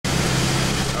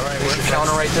motion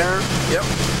counter right there. Yep.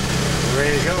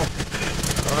 Ready to go.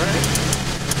 All right.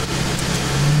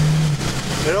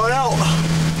 Get on out.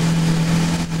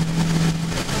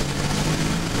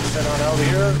 Send on out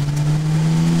here.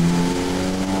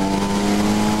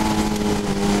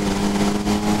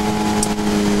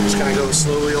 Just kind of go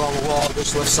slowly along the wall,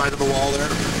 this left side of the wall there.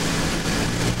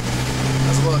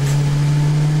 How's it look?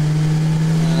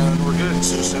 And we're good.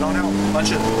 So just sit on out.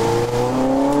 Punch it.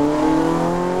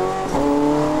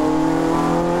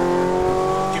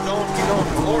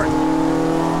 Forward.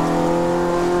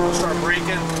 We'll start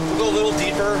braking. We'll go a little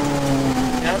deeper.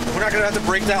 Yeah, we're not going to have to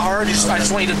brake that hard. I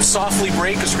just want you to softly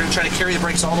brake because we're going to try to carry the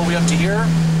brakes all the way up to here.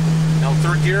 Now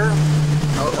third gear.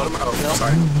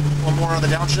 Sorry. One more on the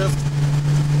downshift.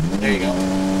 There you go.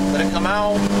 Let it come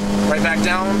out. Right back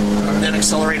down. And then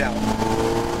accelerate out.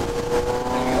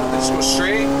 There you go. Just go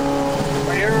straight.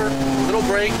 Right here. Little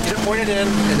brake. Get it pointed in.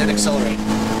 And then accelerate.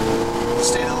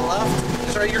 Stay to the left.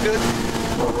 That's right. You're good.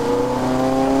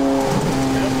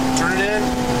 Turn it in,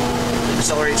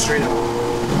 accelerate straight up.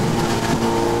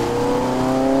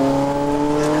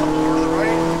 Come over to the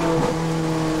right.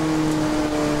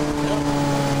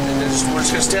 And then we're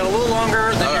just going to stay a little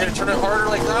longer, then you're going to turn it harder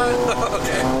like that.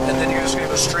 Okay. And then you're just going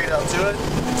to go straight up to it.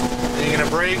 Then you're going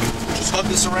to brake, just hug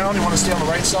this around, you want to stay on the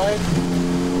right side.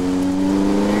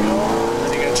 There you go. And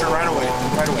then you're going to turn right away.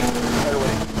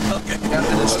 Okay. Yeah,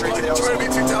 and then straight to the outside. Trying to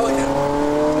be too delicate.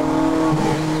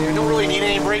 Really need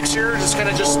any brakes here. Just kind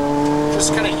of ease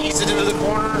it into the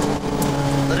corner.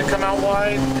 Let it come out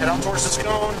wide. Head out towards this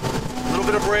cone. A little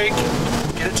bit of brake.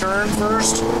 Get it turned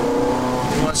first.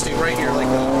 You want to stay right here like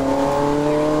that.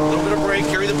 A little bit of brake.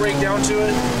 Carry the brake down to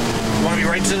it. You want to be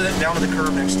right down to the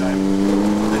curb next time.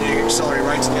 Then you can accelerate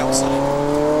right to the outside.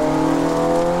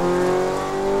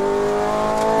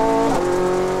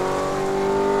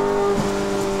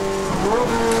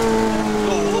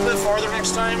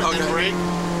 Next time, and then brake.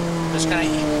 Just kind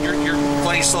of, you're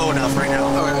plenty slow enough right now.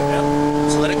 Okay. Yep.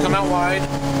 So let it come out wide.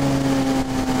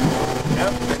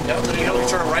 Yep. Yep. There you go. You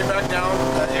turn it right back down.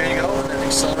 There you go. And then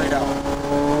accelerate out.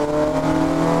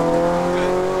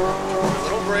 Good. A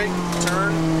little brake, turn,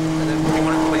 and then you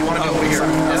want to go over here. Yep.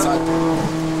 And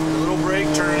a little brake,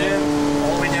 turn it in,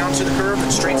 all the way down to the curb,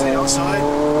 and straight to the outside.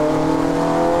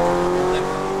 Then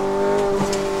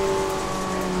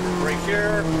brake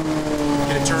here.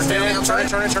 Get it turned in. Turn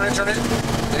it.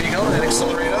 There you go. And then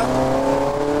accelerate up.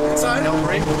 Inside. Now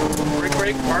brake.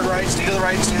 Brake. Hard right. Stay to the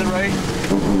right. There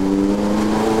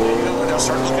you go. Now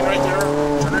start looking right there.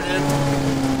 Turn it in.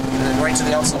 And then right to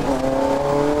the outside.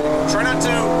 Try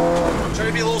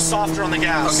to be a little softer on the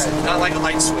gas. Okay. Not like a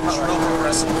light switch. Real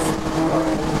progressive. So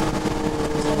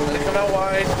let it come out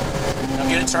wide. Now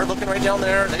get it. Start looking right down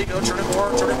there. There you go. Turn it more.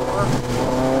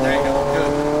 There you go.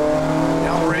 Good.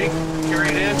 Now brake. Carry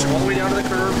it in, all the way down to the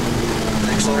curb, and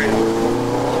accelerate it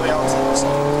all the way out to the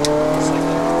side. Just like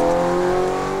that.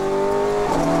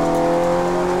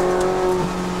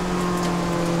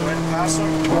 Go ahead and pass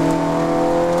them.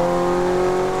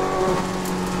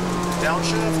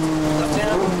 Downshift, left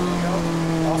hand, there you go.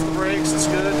 Off the brakes, that's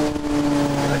good.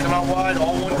 Let it come out wide,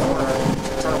 all one corner.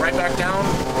 Turn it right back down,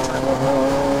 turn it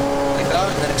like that,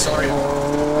 and then accelerate out.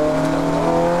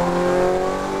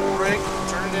 Brake, get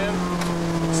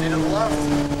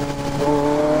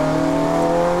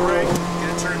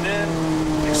it turned in,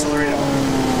 accelerate out.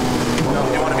 No,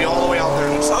 you want to be all the way out there.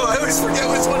 Oh, I always forget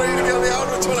which one I need to be on the out,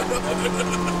 which one I don't.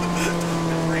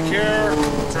 Brake here,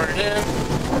 turn it in.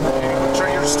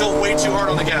 You're still way too hard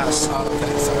on the gas. Oh,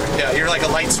 okay, sorry. Yeah, you're like a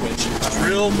light switch. It's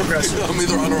real progressive. I'm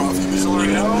either on or off.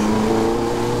 Accelerate out.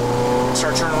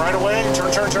 Start turning right away.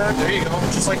 Turn. There you go.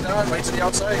 Just like that. Right to the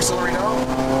outside. Accelerate out.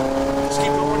 Just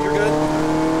keep going. You're good.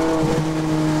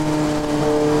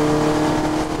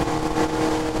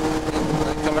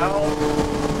 Out, a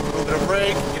little bit of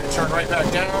brake, get it turned right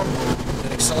back down,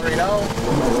 then accelerate out.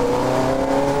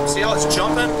 See how it's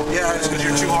jumping? Yeah. It's because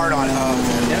you're too hard on it.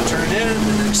 Okay. Yeah, turn it in,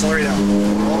 and then accelerate out.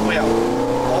 All the way out.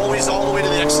 Always all the way to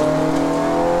the exit.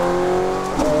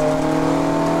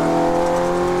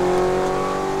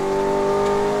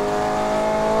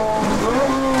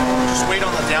 Just wait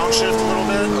on the downshift a little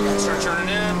bit. Okay. Start turning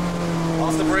in,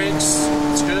 off the brakes,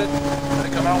 it's good. Let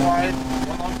it come out wide,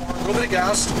 one long corner, a little bit of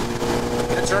gas.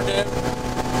 Get it turned in.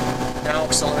 Now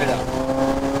accelerate out.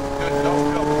 Good, go. A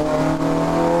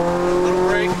little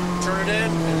brake, turn it in,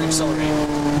 and accelerate.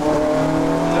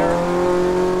 There. A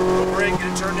little brake, get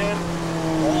it turned in.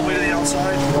 All the way to the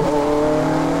outside.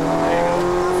 There you go.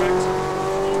 Perfect.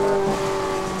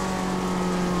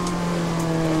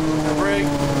 A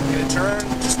brake, get it turned.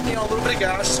 Just a little bit of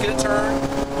gas, just get it turned.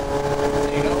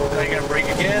 There you go. Now you're gonna brake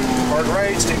again. Hard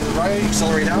right, stay to the right,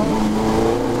 accelerate out.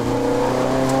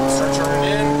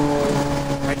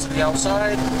 the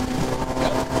outside.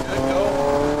 Yep, good, go.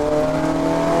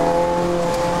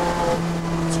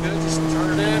 That's good, just turn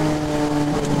it in.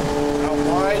 Out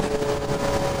wide. A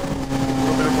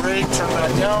little bit of brake, turn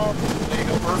back down. There you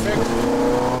go, perfect.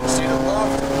 Stay to the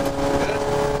left. Good.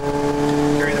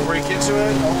 Carry the brake into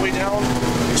it, all the way down.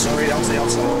 Accelerate out to the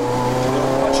outside. Go,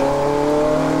 watch it.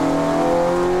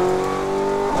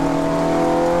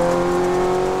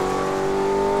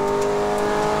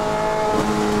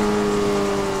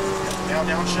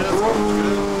 Downshift,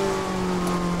 good.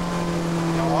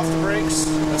 Now off the brakes,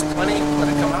 that's plenty, let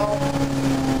it come out. A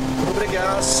little bit of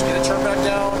gas, get it turned back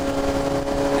down.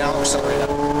 Now accelerate out.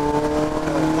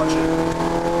 Punch it.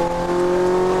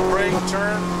 Little brake,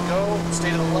 turn, go,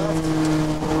 stay to the left. There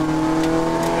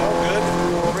you go, good.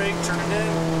 Brake, turn it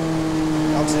in.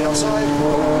 Out to the outside.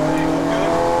 There you go, good.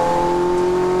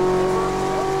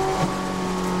 Over.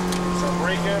 Start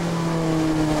braking.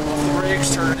 Off the brakes,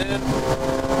 turn it in.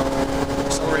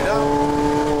 Accelerate out.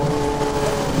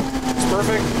 It's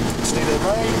perfect. Stay to the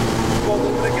right. Go a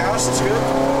little bit of gas. It's good.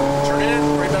 Turn it in.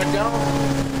 Right back down.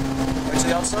 Right to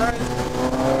the outside.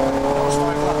 That was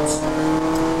 5 laps.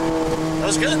 That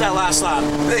was good that last lap.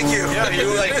 Thank you. Yeah, you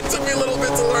were like. It took me a little bit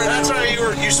to learn. That's right. You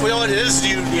what it is.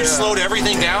 You slowed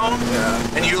everything down.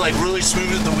 Yeah. And you like really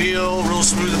smoothed the wheel, real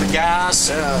smooth the gas.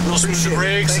 Yeah. Real smooth the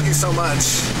brakes. Thank you so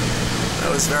much. That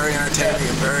was very entertaining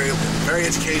and very, very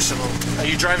educational. Are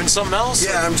you driving something else?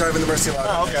 Yeah, I'm driving the Murcielago.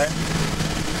 Oh, okay.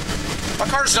 My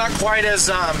car's not quite as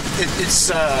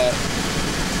its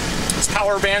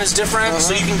power band is different,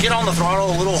 so you can get on the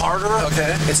throttle a little harder.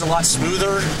 Okay. It's a lot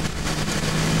smoother,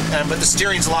 but the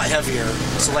steering's a lot heavier.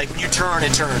 So like when you turn,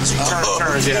 it turns. You turn, it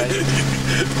turns. Okay. Yeah.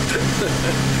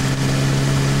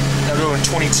 I'm doing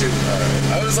 22.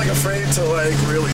 I was like afraid to like really